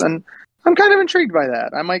characters, and I'm kind of intrigued by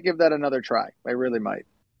that. I might give that another try. I really might.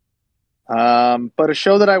 But a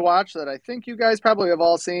show that I watched that I think you guys probably have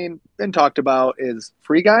all seen and talked about is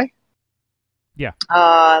Free Guy. Yeah.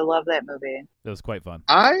 I love that movie. It was quite fun.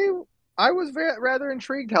 I was rather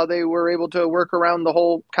intrigued how they were able to work around the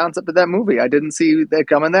whole concept of that movie. I didn't see that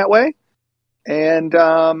coming that way. And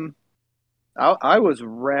I was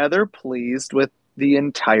rather pleased with the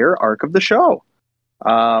entire arc of the show.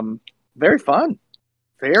 Very fun.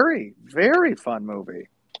 Very, very fun movie.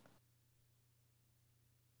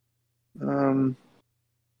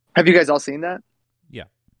 Have you guys all seen that? Yeah.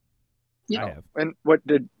 Yeah. I have. And what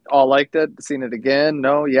did all liked it? Seen it again?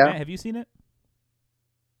 No? Yeah. Matt, have you seen it?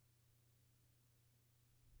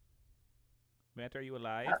 Matt, are you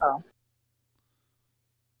alive? Uh-oh.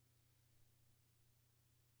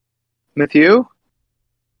 Matthew? I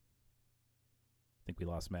think we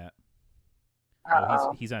lost Matt. Uh-oh.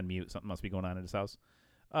 Oh, he's on mute. Something must be going on at his house.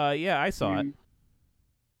 Yeah, I saw it.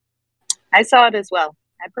 I saw it as well.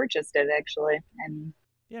 I purchased it actually, and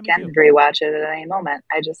Yeah, me can too. rewatch it at any moment.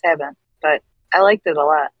 I just haven't, but I liked it a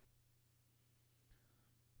lot.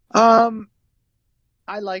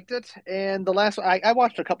 I liked it, and the last I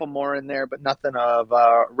watched a couple more in there, but nothing of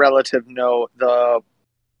relative note. The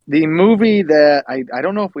movie that I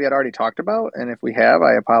don't know if we had already talked about, and if we have,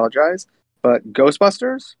 I apologize. But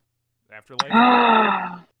Ghostbusters Afterlife.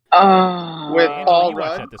 Oh, with Angela, Paul you watched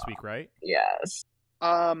Rudd. that this week, right? yes,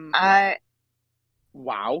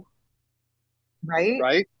 Wow, right?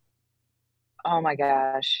 right? Oh my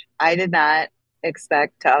gosh, I did not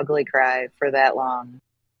expect to ugly cry for that long.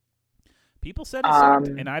 People said it sucked,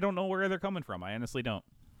 and I don't know where they're coming from. I honestly don't.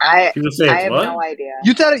 I You would say I it's have what? no idea.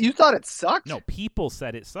 You thought it sucked? No, people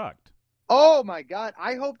said it sucked. Oh my god!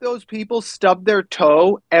 I hope those people stub their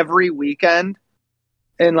toe every weekend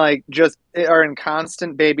and like just are in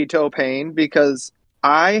constant baby toe pain because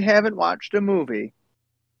I haven't watched a movie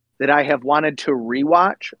that I have wanted to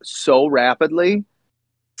rewatch so rapidly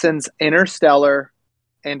since Interstellar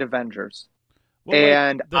and Avengers. Well, like,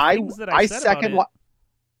 And the I things that I said about second it, wa-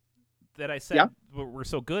 that I said Yeah. were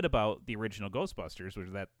so good about the original Ghostbusters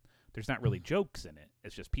was that there's not really jokes in it.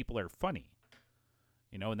 It's just people are funny.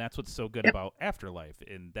 You know, and that's what's so good Yep. about Afterlife,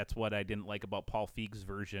 and that's what I didn't like about Paul Feig's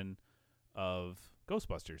version of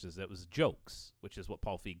Ghostbusters is that it was jokes, which is what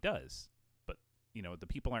Paul Feig does. But, you know, the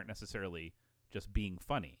people aren't necessarily just being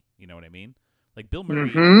funny. You know what I mean? Like Bill Murray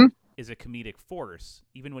Mhm. is a comedic force,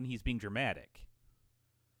 even when he's being dramatic.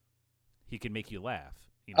 He can make you laugh.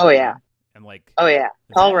 You know Oh, what I yeah. mean? And like Oh yeah,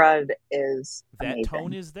 Paul that- Rudd is that amazing.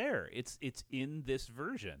 tone is there. It's in this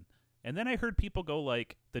version. And then I heard people go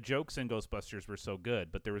like, the jokes in Ghostbusters were so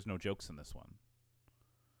good, but there was no jokes in this one.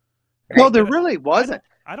 Well, there But really wasn't.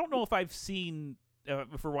 I don't know if I've seen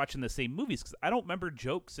if we're watching the same movies because I don't remember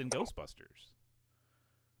jokes in Ghostbusters,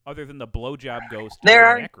 other than the blowjob ghost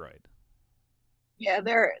There with Dan are- Aykroyd. Yeah,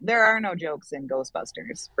 there are no jokes in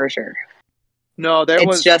Ghostbusters for sure. No,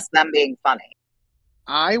 It's just them being funny.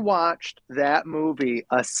 I watched that movie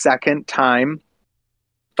a second time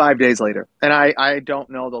 5 days later. And I don't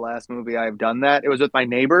know the last movie I've done that. It was with my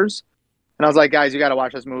neighbors. And I was like, guys, you got to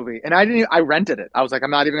watch this movie. And I rented it. I was like,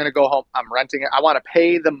 I'm not even going to go home. I'm renting it. I want to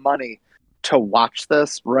pay the money to watch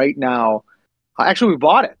this right now. Actually, we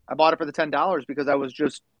bought it. I bought it for the $10 because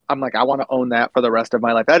I'm like, I want to own that for the rest of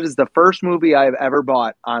my life. That is the first movie I've ever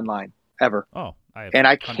bought online, ever. Oh, I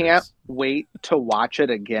hundreds. can't wait to watch it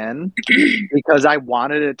again because I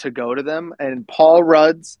wanted it to go to them. And Paul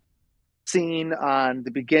Rudd's scene on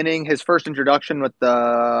the beginning, his first introduction with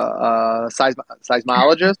the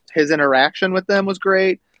seismologist, his interaction with them was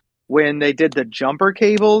great. When they did the jumper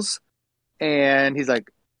cables, and he's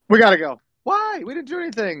like, "We gotta go." Why? We didn't do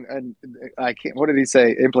anything. And I can't. What did he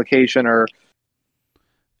say? Implication or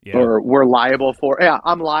we're liable for? Yeah,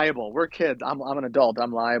 I'm liable. We're kids. I'm an adult.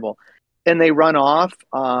 I'm liable. And they run off.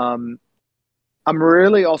 I'm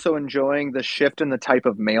really also enjoying the shift in the type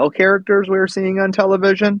of male characters we're seeing on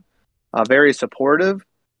television. Very supportive.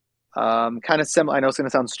 Kind of similar. I know it's going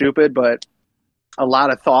to sound stupid, but a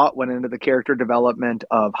lot of thought went into the character development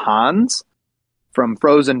of Hans from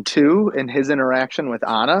Frozen 2 and his interaction with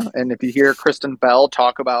Anna. And if you hear Kristen Bell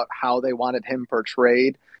talk about how they wanted him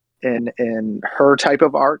portrayed in her type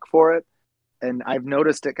of arc for it, and I've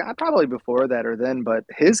noticed it probably before that or then, but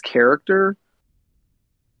his character,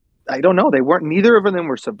 I don't know. Neither of them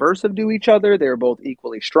were subversive to each other. They were both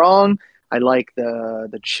equally strong. I like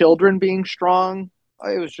the children being strong.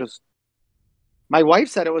 It was just, my wife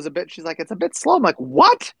said it was she's like, it's a bit slow. I'm like,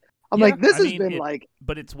 what? I'm like, this has been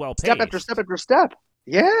but it's well paced. Step after step after step.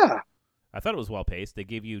 Yeah. I thought it was well paced. They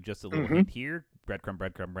gave you just a little hint here. Breadcrumb,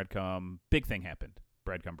 breadcrumb, breadcrumb. Big thing happened.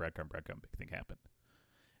 Breadcrumb, breadcrumb, breadcrumb. Big thing happened.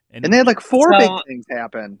 And they had like 4 big things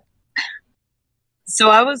happen. So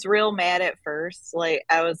I was real mad at first. Like,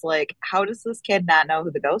 I was like, how does this kid not know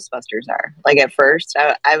who the Ghostbusters are? Like, at first,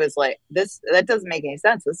 I was like, that doesn't make any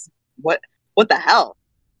sense. What the hell?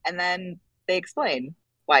 And then they explain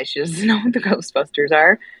why she doesn't know who the Ghostbusters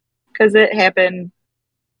are. Because it happened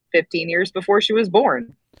 15 years before she was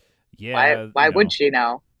born. Yeah. Why would she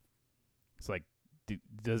know? It's like,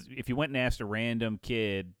 if you went and asked a random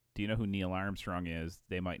kid, do you know who Neil Armstrong is?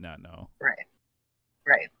 They might not know.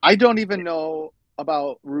 Right. I don't even know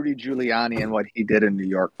about Rudy Giuliani and what he did in New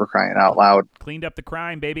York, for crying out loud. Cleaned up the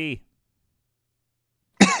crime, baby.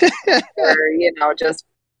 Or, just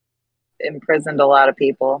imprisoned a lot of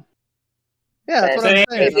people. Yeah, that's what I'm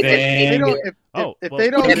saying. If they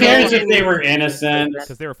don't who cares if they were innocent?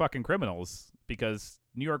 Because they were fucking criminals. Because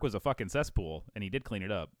New York was a fucking cesspool, and he did clean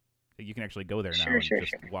it up. You can actually go there now and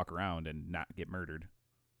just walk around and not get murdered,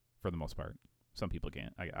 for the most part. Some people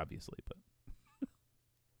can't, obviously, but.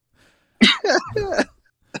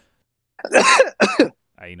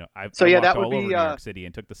 I walked all over New York City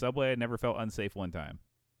and took the subway. I never felt unsafe one time.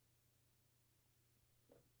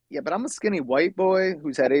 Yeah, but I'm a skinny white boy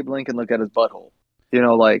who's had Abe Lincoln look at his butthole.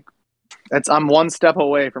 I'm one step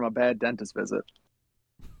away from a bad dentist visit.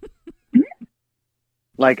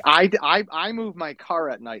 Like I move my car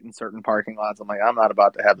at night in certain parking lots. I'm like, I'm not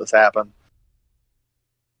about to have this happen.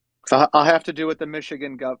 So I'll have to do what the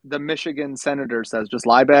Michigan senator says. Just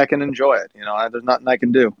lie back and enjoy it. There's nothing I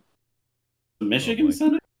can do. The Michigan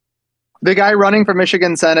Senate? The guy running for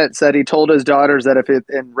Michigan Senate said he told his daughters that if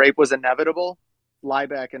rape was inevitable, lie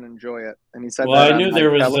back and enjoy it. And he said, "Well, I knew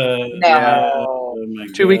there was no.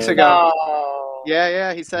 2 weeks ago." No.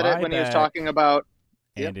 Yeah, he said it when he was talking about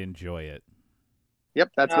and enjoy it.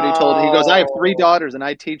 Yep, that's what he told. He goes, "I have 3 daughters, and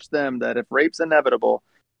I teach them that if rape's inevitable."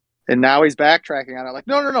 And now he's backtracking on it, like,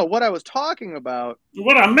 no. What I was talking about,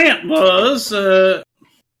 what I meant was,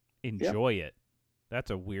 enjoy it.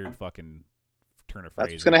 That's a weird fucking turn of phrase.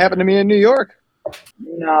 That's what's going to happen to me in New York.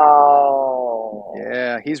 No.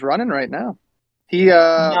 Yeah, he's running right now. He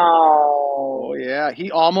No. Oh yeah,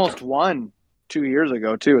 he almost won 2 years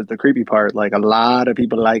ago too. Is the creepy part. Like, a lot of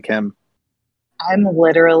people like him. I'm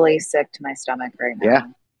literally sick to my stomach right now. Yeah.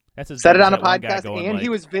 That's said it on a podcast, and he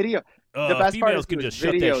was video. The best females can just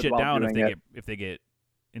shut that shit down if they get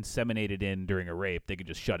inseminated in during a rape. They can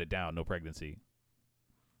just shut it down. No pregnancy.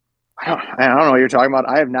 I don't know what you're talking about.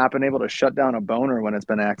 I have not been able to shut down a boner when it's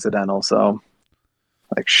been accidental. So,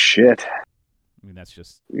 like, shit. I mean, that's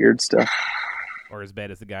just weird stuff. Or as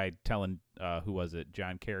bad as the guy telling, who was it,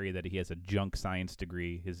 John Kerry, that he has a junk science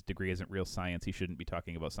degree. His degree isn't real science. He shouldn't be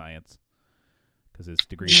talking about science because his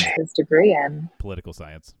degree in political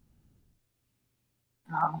science.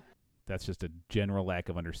 Oh. That's just a general lack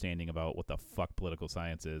of understanding about what the fuck political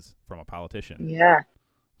science is from a politician. Yeah,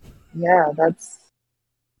 that's.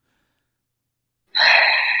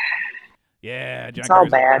 Yeah, John It's all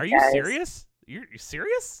Carter's. bad, Are you guys. serious? You're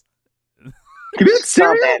serious? You being It's all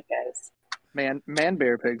serious? bad, guys. Man,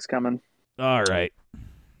 Bear Pig's coming. All right.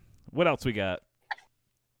 What else we got?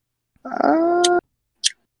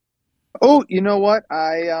 Oh, you know what?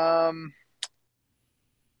 I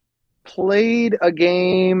played a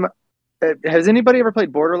game. Has anybody ever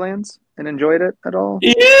played Borderlands and enjoyed it at all?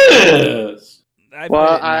 Yes. I've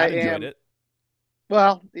Well, played it and not I enjoyed am- it.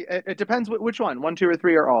 Well, it depends which one. 1, 2, or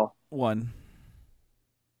 3, or all. One.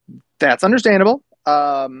 That's understandable.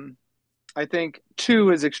 I think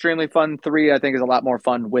 2 is extremely fun. 3, I think, is a lot more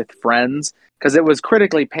fun with friends because it was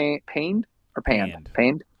critically panned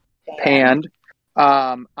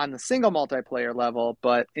on the single multiplayer level.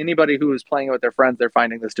 But anybody who is playing it with their friends, they're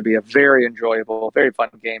finding this to be a very enjoyable, very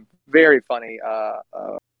fun game, very funny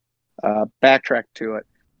backtrack to it.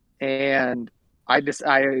 And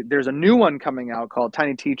there's a new one coming out called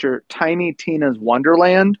Tiny Tina's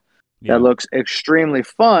Wonderland. Yeah. That looks extremely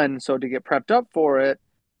fun. So to get prepped up for it,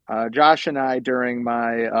 Josh and I, during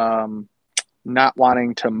my not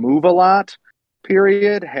wanting to move a lot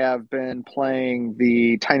period, have been playing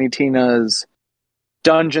the Tiny Tina's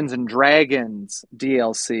Dungeons and Dragons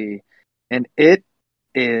DLC, and it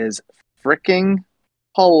is freaking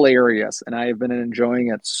hilarious, and I have been enjoying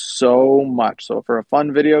it so much. So for a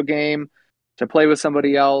fun video game to play with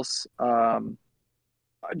somebody else,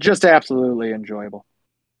 just absolutely enjoyable.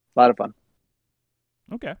 A lot of fun.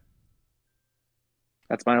 Okay.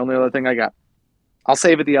 That's my only other thing I got. I'll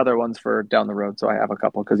save it the other ones for down the road, so I have a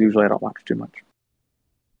couple, because usually I don't watch too much.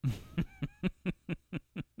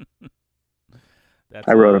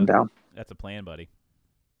 I wrote them down. That's a plan, buddy.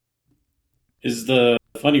 Is the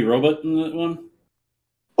funny robot in that one?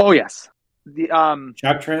 Oh yes, the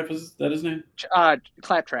Choptrap, is that his name?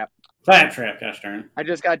 Claptrap. Claptrap, gosh darn. I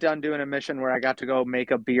just got done doing a mission where I got to go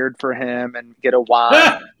make a beard for him and get a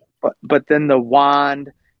wand. but then the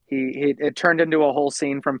wand, it turned into a whole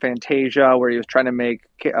scene from Fantasia where he was trying to make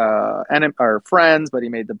friends, but he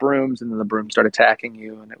made the brooms, and then the brooms started attacking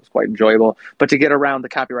you, and it was quite enjoyable. But to get around the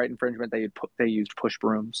copyright infringement, they used push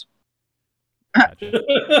brooms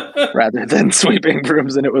Gotcha. rather than sweeping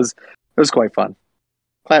brooms, and it was quite fun.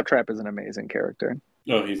 Claptrap is an amazing character.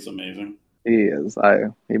 Oh, he's amazing. He is.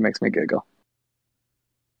 He makes me giggle.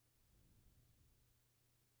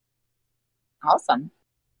 Awesome.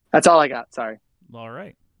 That's all I got. Sorry. All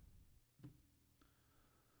right.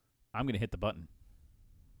 I'm going to hit the button.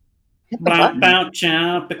 Hit the Bow, button. bow,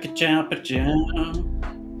 chow, picka, chow, picka,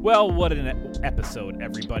 chow. Well, what an episode,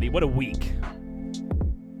 everybody. What a week.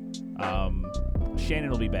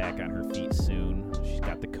 Shannon will be back on her feet soon. She's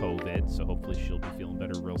got the COVID, so hopefully she'll be feeling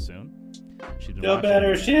better real soon. She's been Feel watching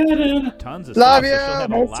better, Shannon. tons of Love stuff, so you. she'll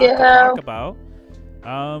have a Miss lot you. to talk about.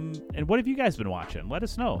 And what have you guys been watching? Let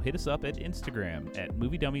us know. Hit us up at Instagram at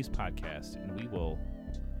Movie Dummies Podcast, and we will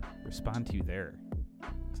respond to you there.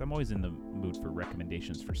 Because I'm always in the mood for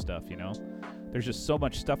recommendations for stuff, you know? There's just so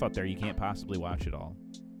much stuff out there you can't possibly watch it all.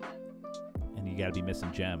 And you gotta be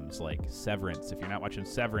missing gems like Severance. If you're not watching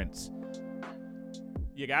Severance,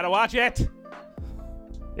 you gotta watch it!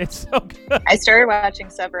 It's so good. I started watching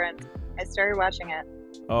Severance. I started watching it.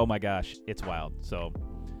 Oh my gosh, it's wild. So,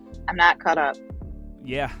 I'm not caught up.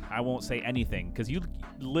 yeah, I won't say anything because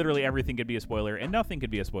literally everything could be a spoiler and nothing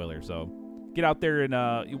could be a spoiler. So get out there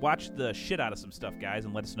and you watch the shit out of some stuff, guys,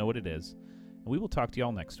 and let us know what it is. And we will talk to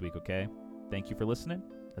y'all next week, okay? Thank you for listening.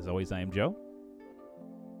 As always, I am Joe.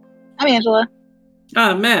 I'm Angela.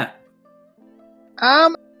 Matt.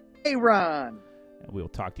 I'm Aaron. And we will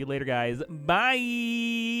talk to you later, guys.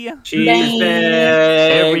 Bye! Cheese Bye.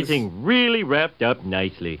 bags. Everything really wrapped up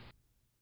nicely.